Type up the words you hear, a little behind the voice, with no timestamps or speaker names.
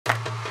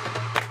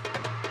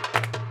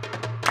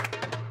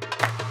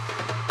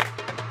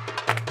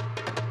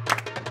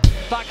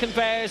Bakken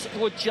Bears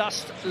would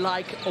just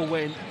like a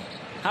win.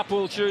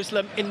 Hapoel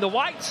Jerusalem in the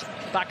white,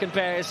 Bakken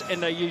Bears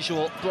in their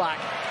usual black.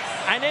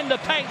 And in the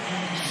paint,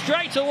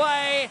 straight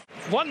away,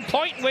 1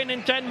 point win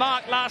in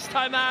Denmark last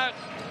time out.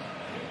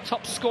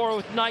 Top scorer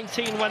with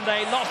 19 when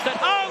they lost at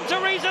home to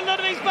Riese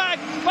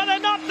Ludwigsburg, but they're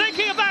not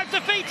thinking about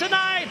defeat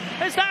tonight,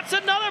 as that's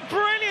another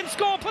brilliant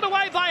score put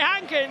away by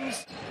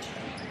Hankins.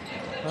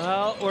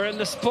 Well, we're in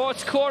the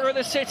sports quarter of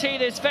the city,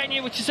 this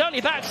venue which is only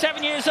about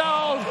 7 years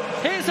old.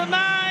 Here's a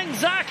man,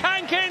 Zach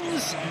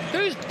Hankins,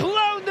 who's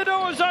blown the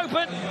doors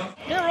open.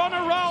 They're on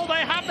a roll,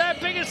 they have their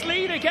biggest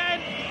lead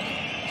again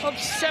of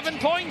 7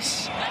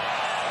 points.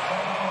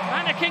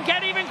 And it can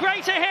get even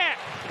greater here.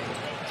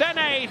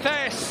 Vene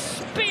for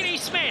Speedy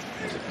Smith.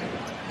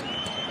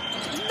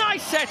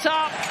 Nice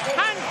setup,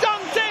 and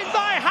dunked in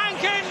by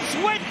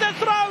Hankins with the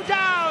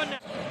throwdown.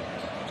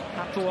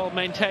 Hapoel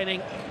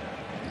maintaining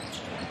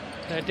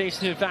a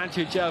decent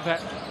advantage over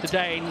the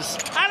Danes.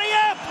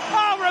 Alley-oop!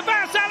 Oh,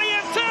 reverse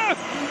alley-oop too!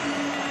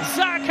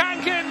 Zach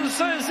Hankins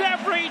has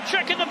every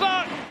trick in the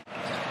book.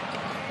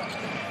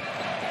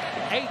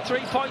 8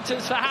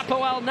 3-pointers for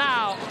Hapoel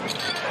now.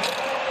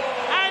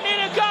 And in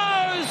it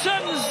goes,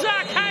 and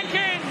Zach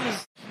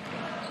Hankins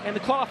in the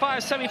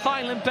qualifier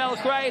semi-final in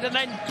Belgrade, and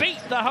then beat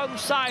the home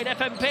side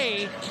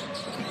FMP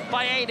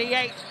by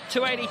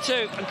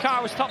 88-82. And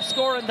Carr was top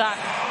scorer in that.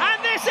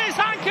 And this is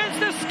Hankins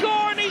to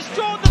score, and he's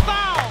drawn the foul.